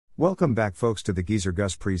Welcome back, folks, to the Geezer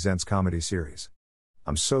Gus Presents comedy series.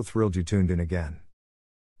 I'm so thrilled you tuned in again.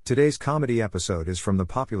 Today's comedy episode is from the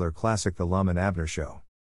popular classic The Lum and Abner Show.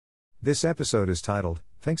 This episode is titled,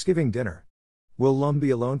 Thanksgiving Dinner. Will Lum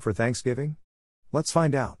be alone for Thanksgiving? Let's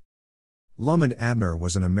find out. Lum and Abner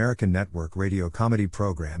was an American network radio comedy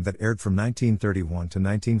program that aired from 1931 to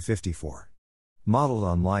 1954. Modeled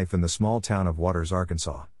on life in the small town of Waters,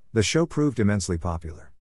 Arkansas, the show proved immensely popular.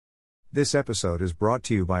 This episode is brought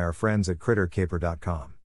to you by our friends at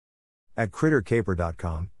CritterCaper.com. At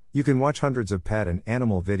CritterCaper.com, you can watch hundreds of pet and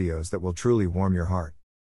animal videos that will truly warm your heart.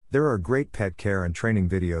 There are great pet care and training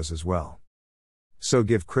videos as well. So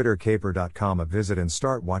give CritterCaper.com a visit and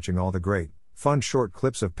start watching all the great, fun short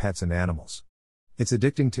clips of pets and animals. It's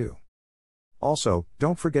addicting too. Also,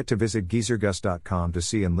 don't forget to visit GeezerGus.com to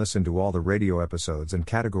see and listen to all the radio episodes and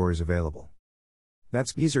categories available.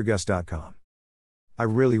 That's GeezerGus.com. I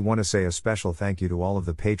really want to say a special thank you to all of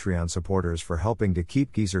the Patreon supporters for helping to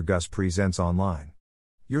keep Geezer Gus Presents online.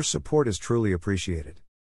 Your support is truly appreciated.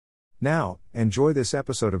 Now, enjoy this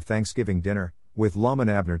episode of Thanksgiving Dinner, with Lum and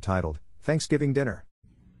Abner, titled, Thanksgiving Dinner.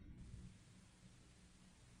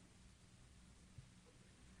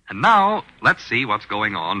 And now, let's see what's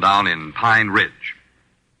going on down in Pine Ridge.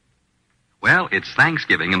 Well, it's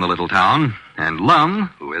Thanksgiving in the little town, and Lum,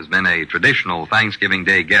 who has been a traditional Thanksgiving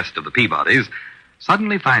Day guest of the Peabodys,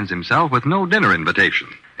 suddenly finds himself with no dinner invitation,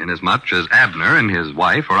 inasmuch as Abner and his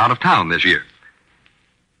wife are out of town this year.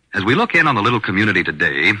 As we look in on the little community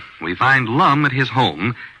today, we find Lum at his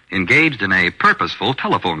home, engaged in a purposeful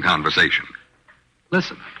telephone conversation.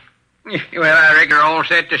 Listen. Well, I reckon you're all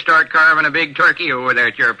set to start carving a big turkey over there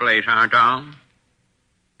at your place, huh, Tom?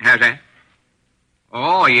 How's that?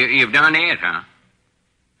 Oh, you've done that, huh?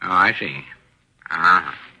 Oh, I see.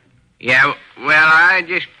 Uh-huh. Yeah, well, I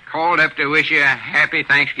just called up to wish you a happy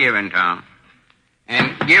Thanksgiving, Tom.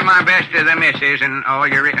 And give my best to the missus and all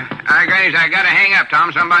your... Guys, I gotta hang up,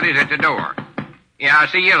 Tom. Somebody's at the door. Yeah, I'll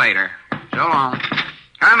see you later. So long.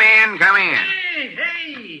 Come in. Hey,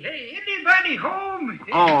 anybody home?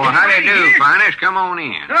 Oh, how do you do, Finest? Come on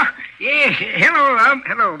in. Oh, yeah,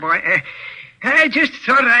 hello, boy. I just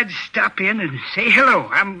thought I'd stop in and say hello.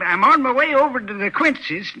 I'm on my way over to the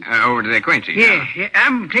Quincy's. Over to the Quincy's? Yeah,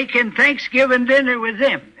 I'm taking Thanksgiving dinner with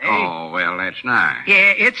them. Oh, well, that's nice.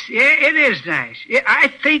 Yeah, it is nice.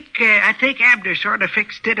 I think Abner sort of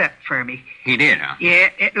fixed it up for me. He did, huh? Yeah,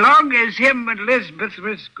 as long as him and Elizabeth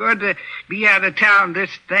was going to be out of town this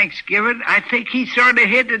Thanksgiving, I think he sort of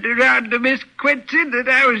hinted around to Miss Quincy that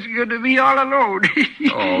I was going to be all alone.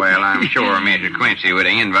 Oh, well, I'm sure Mrs. Quincy would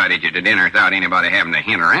have invited you to dinner without anybody having to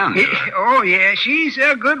hint around to her. Oh, yeah, she's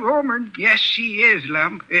a good woman. Yes, she is,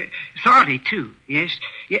 Lum. Thoughty, too, yes.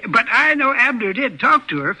 Yeah, but I know Abner did talk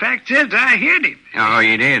to her. Fact is, I heard him. Oh,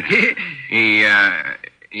 you did? He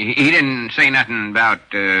didn't say nothing about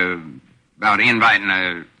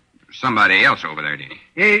inviting somebody else over there, did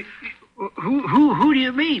he? Who do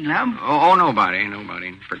you mean, Lum? Oh, nobody.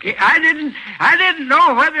 I didn't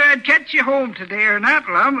know whether I'd catch you home today or not,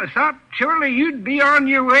 Lum. I thought surely you'd be on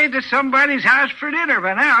your way to somebody's house for dinner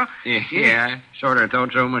by now. Yeah, I sort of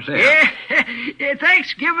thought so myself. Yeah,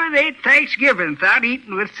 Thanksgiving ain't Thanksgiving without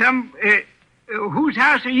eating with some... whose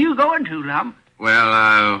house are you going to, Lum? Well,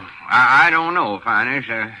 I don't know, Finest.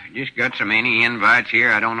 Just got so many invites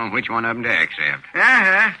here, I don't know which one of them to accept.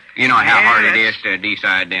 Uh-huh. You know how hard it is to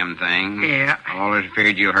decide them things. Yeah. Always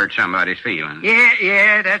feared you'll hurt somebody's feelings.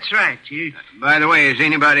 Yeah, that's right. By the way, is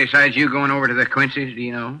anybody besides you going over to the Quincy's, do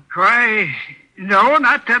you know? Why, no,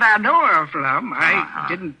 not that I know of, Lum. I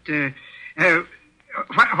didn't,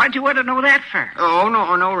 why'd you want to know that for? Oh,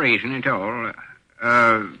 no reason at all.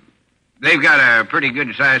 They've got a pretty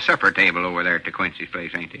good-sized supper table over there at the Quincy's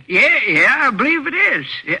place, ain't they? Yeah, I believe it is.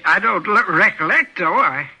 I don't recollect, though.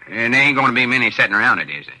 And there ain't going to be many sitting around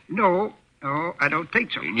it, is there? No, I don't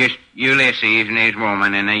think so. Just Ulysses and his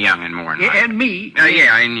woman and a young'un more than and me.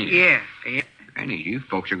 Yeah, and you. Yeah. And you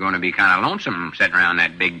folks are going to be kind of lonesome sitting around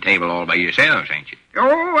that big table all by yourselves, ain't you?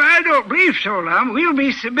 Oh, I don't believe so, Lum. We'll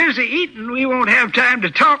be so busy eating we won't have time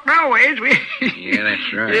to talk nowadays. Yeah,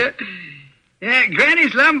 that's right. Yeah,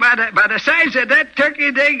 Granny's, Lum, by the size of that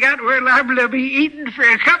turkey they got, we're liable to be eating for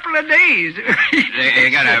a couple of days.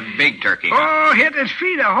 They got a big turkey. Oh, it'll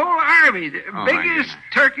feed a whole army. The biggest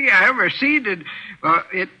turkey I ever seen. And,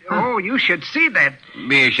 you should see that.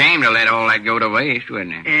 Be ashamed to let all that go to waste,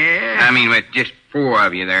 wouldn't it? Yeah. I mean, with just 4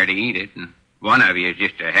 of you there to eat it. And One of you is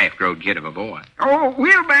just a half-grown kid of a boy. Oh,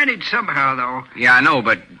 we'll manage somehow, though. Yeah, I know,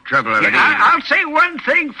 but trouble of it is... I'll say one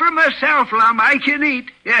thing for myself, Lum. I can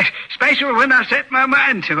eat. Yes, special when I set my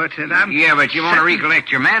mind to it. And I'm Yeah, but you want to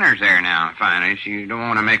recollect your manners there now, Finest. You don't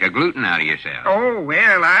want to make a gluten out of yourself. Oh,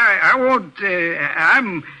 well, I won't...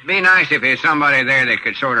 I'm... Be nice if there's somebody there that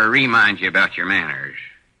could sort of remind you about your manners.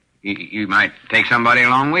 You might take somebody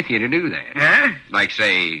along with you to do that. Huh? Like,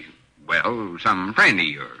 say, well, some friend of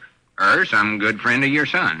yours. Or some good friend of your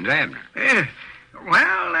son's, Abner.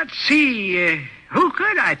 Well, let's see. Who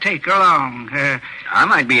could I take along? I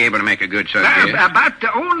might be able to make a good suggestion. About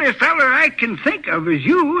the only feller I can think of is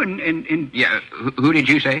you and... Yeah, who did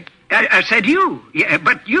you say? I said you. Yeah,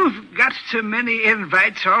 but you've got so many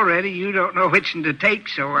invites already, you don't know which one to take,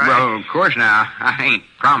 so I... Well, of course now, I ain't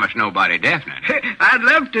promised nobody definite. I'd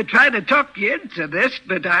love to try to talk you into this,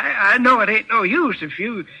 but I know it ain't no use if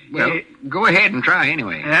you... Well, go ahead and try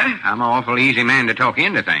anyway. Huh? I'm an awful easy man to talk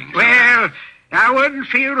into things. Well, I wouldn't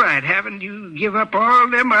feel right having you give up all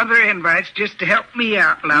them other invites just to help me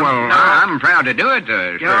out, love. Well, no. I'm proud to do it,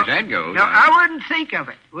 as far as that goes. No, I wouldn't think of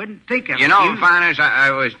it. Wouldn't think of it. You know, Finest,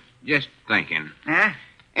 I was just thinking. Huh?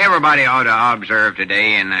 Everybody ought to observe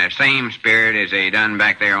today in the same spirit as they done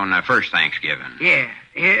back there on the first Thanksgiving. Yeah.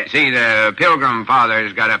 See, the Pilgrim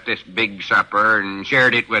Fathers got up this big supper and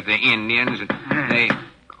shared it with the Indians. They...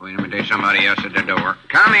 Wait a minute, there's somebody else at the door.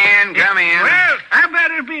 Come in. Well, I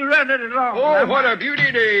better be running along. Oh, what a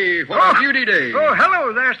beauty day. What a beauty day. Oh,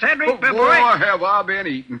 hello there, Cedric, Oh, my boy, boy. have I been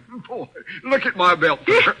eating. Boy, look at my belt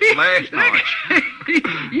last night.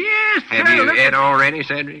 Yes, Have sir, you look ate already,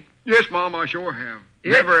 Cedric? Yes, Mom, I sure have.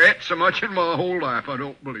 Never ate so much in my whole life, I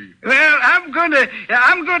don't believe. Well, I'm going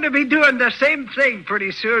to be doing the same thing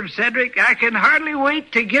pretty soon, Cedric. I can hardly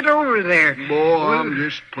wait to get over there. Boy, I'm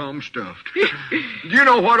just plumb stuffed. Do you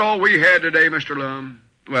know what all we had today, Mr. Lum?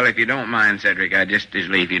 Well, if you don't mind, Cedric, I'd just as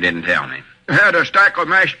lief you didn't tell me. Had a stack of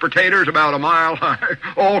mashed potatoes about a mile high,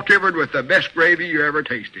 all covered with the best gravy you ever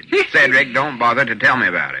tasted. Cedric, don't bother to tell me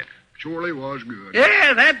about it. Surely was good.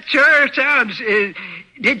 Yeah, that sure sounds...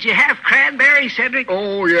 did you have cranberries, Cedric?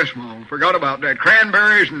 Oh, yes, Mom. Forgot about that.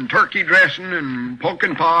 Cranberries and turkey dressing and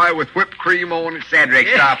pumpkin pie with whipped cream on it. Cedric,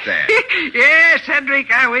 stop that. Yeah,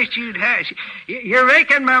 Cedric, I wish you'd have. You're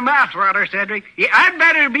making my mouth water, Cedric. I'd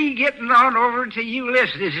better be getting on over to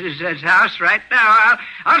Ulysses' house right now.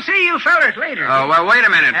 I'll see you fellas later. Oh, well, wait a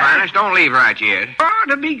minute, Finest. Don't leave right yet. Oh,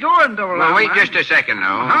 to be going, though, Well, Lum. wait just a second, though.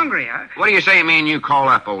 I'm hungry, huh? What do you say me and you call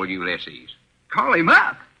up old Ulysses? Call him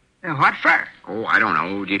up. What for? Oh, I don't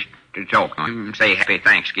know. Just to talk to him. Say Happy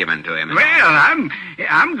Thanksgiving to him. Well,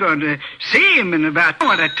 I'm going to see him in about... I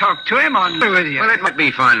want to talk to him on with you. Well, it might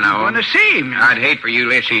be fun, though. I want to see him. I'd hate for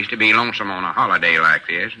Ulysses to be lonesome on a holiday like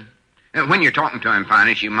this. When you're talking to him,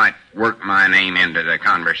 Finest, you might work my name into the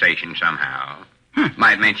conversation somehow.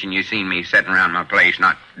 Might mention you seen me sitting around my place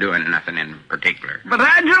not doing nothing in particular. But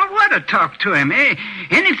I don't want to talk to him, eh?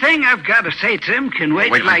 Anything I've got to say to him can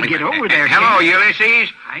wait till I get over there. Hello,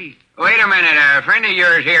 Ulysses. Hi. Wait a minute. A friend of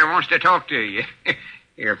yours here wants to talk to you.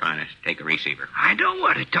 Here, Finest, take a receiver. I don't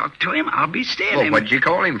want to talk to him. I'll be staying. Well, what'd you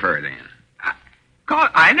call him for, then?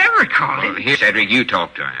 I never call Well, him. here, Cedric, you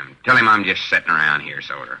talk to him. Tell him I'm just sitting around here,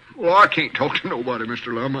 sort of. Well, I can't talk to nobody,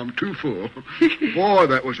 Mr. Lum. I'm too full. Boy,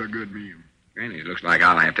 that was a good meal. Granny, looks like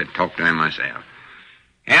I'll have to talk to him myself.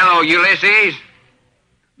 Hello, Ulysses.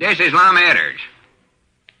 This is Lum Edders.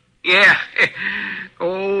 Yeah.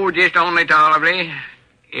 Oh, just only tolerably.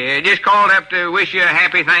 Yeah, just called up to wish you a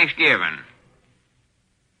happy Thanksgiving.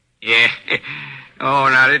 Yeah. Oh,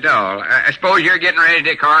 not at all. I suppose you're getting ready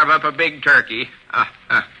to carve up a big turkey.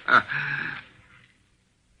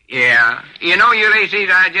 Yeah. You know, Ulysses,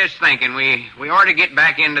 I was just thinking we ought to get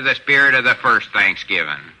back into the spirit of the first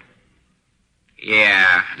Thanksgiving.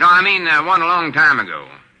 Yeah. No, I mean one a long time ago.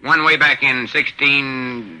 One way back in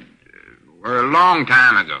or a long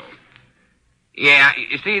time ago. Yeah,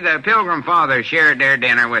 you see, the Pilgrim Fathers shared their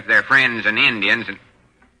dinner with their friends and Indians, and...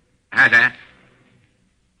 How's that?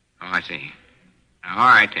 Oh, I see. All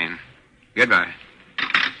right, then. Goodbye.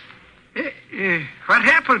 What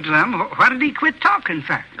happened, Lum? Why did he quit talking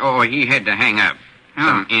for? Oh, he had to hang up. Oh.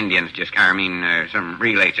 Some Indians some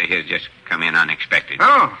relays of his just come in unexpected.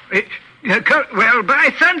 Oh, well,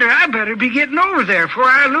 by thunder, I better be getting over there before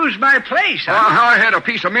I lose my place. Huh? I had a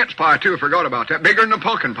piece of mince pie, too. Forgot about that. Bigger than the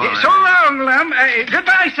pumpkin pie. So long, Lum.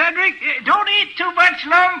 Goodbye, Cedric. Don't eat too much,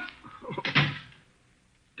 Lum.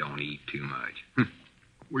 Don't eat too much.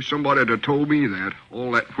 Wish somebody had told me that.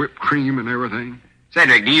 All that whipped cream and everything.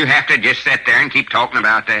 Cedric, do you have to just sit there and keep talking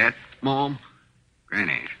about that? Mom?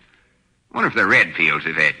 Granny, wonder if the Redfields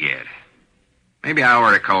have had yet. Maybe I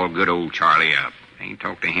ought to call good old Charlie up. Ain't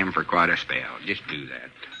talked to him for quite a spell. Just do that.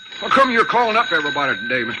 How come you're calling up everybody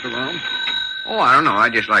today, Mr. Lum? Oh, I don't know. I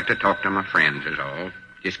just like to talk to my friends is all.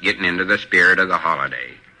 Just getting into the spirit of the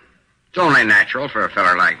holiday. It's only natural for a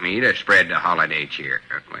feller like me to spread the holiday cheer.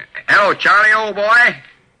 Hello, Charlie, old boy.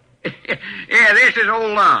 Yeah, this is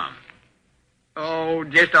old Lum. Oh,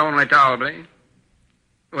 just only tolerably.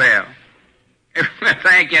 Well,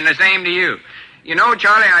 thank you, and the same to you. You know,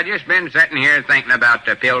 Charlie, I just been sitting here thinking about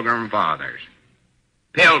the Pilgrim Fathers.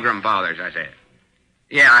 Pilgrim Fathers, I said.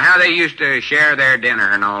 Yeah, how they used to share their dinner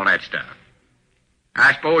and all that stuff.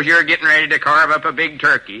 I suppose you're getting ready to carve up a big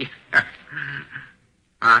turkey.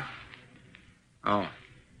 Huh? Oh.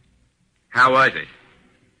 How was it?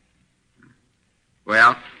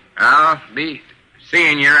 Well, I'll be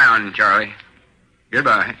seeing you around, Charlie.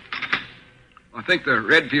 Goodbye. I think the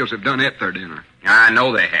Redfields have done it their dinner. I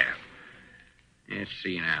know they have. Let's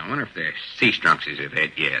see now. I wonder if the Sea Strunkses have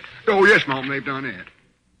had yet. Oh, yes, Mom, they've done it.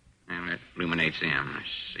 Well, that illuminates them. Let's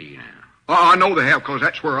see now. Oh, I know they have, 'cause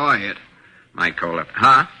that's where I ate. Might call up.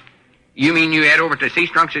 Huh? You mean you head over to Sea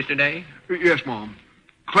Strunkses today? Yes, Mom.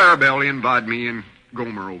 Clarabelle invited me and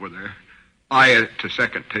Gomer over there. I ate at the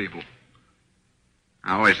second table.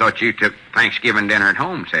 I always thought you took Thanksgiving dinner at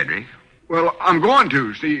home, Cedric. Well, I'm going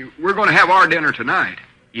to. See, we're going to have our dinner tonight.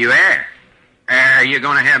 You are? Are you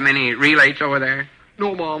going to have many relates over there?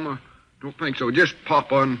 No, Mom, I don't think so. Just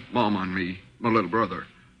Papa and Mama and me, my little brother.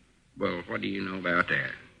 Well, what do you know about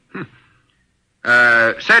that?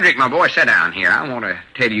 Cedric, my boy, sit down here. I want to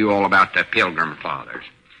tell you all about the Pilgrim Fathers.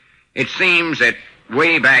 It seems that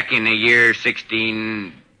way back in the year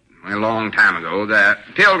 16, a long time ago, the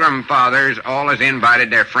Pilgrim Fathers always invited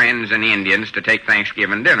their friends and Indians to take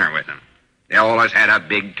Thanksgiving dinner with them. They always had a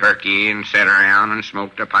big turkey and sat around and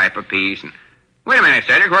smoked a pipe apiece. And wait a minute,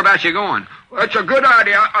 Cedric, whereabouts you going? Well, that's a good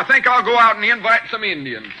idea. I think I'll go out and invite some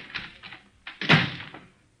Indians.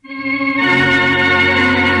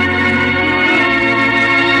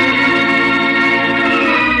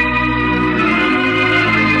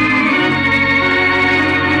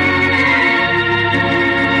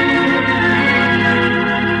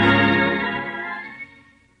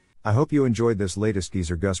 I hope you enjoyed this latest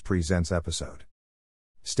Geezer Gus Presents episode.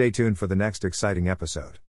 Stay tuned for the next exciting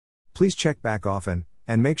episode. Please check back often,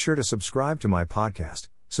 and make sure to subscribe to my podcast,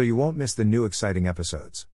 so you won't miss the new exciting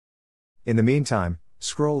episodes. In the meantime,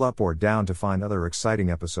 scroll up or down to find other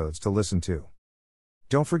exciting episodes to listen to.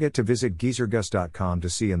 Don't forget to visit geezergus.com to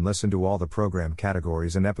see and listen to all the program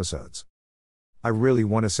categories and episodes. I really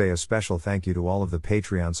want to say a special thank you to all of the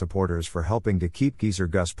Patreon supporters for helping to keep Geezer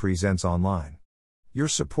Gus Presents online. Your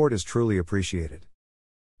support is truly appreciated.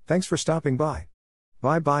 Thanks for stopping by.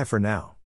 Bye-bye for now.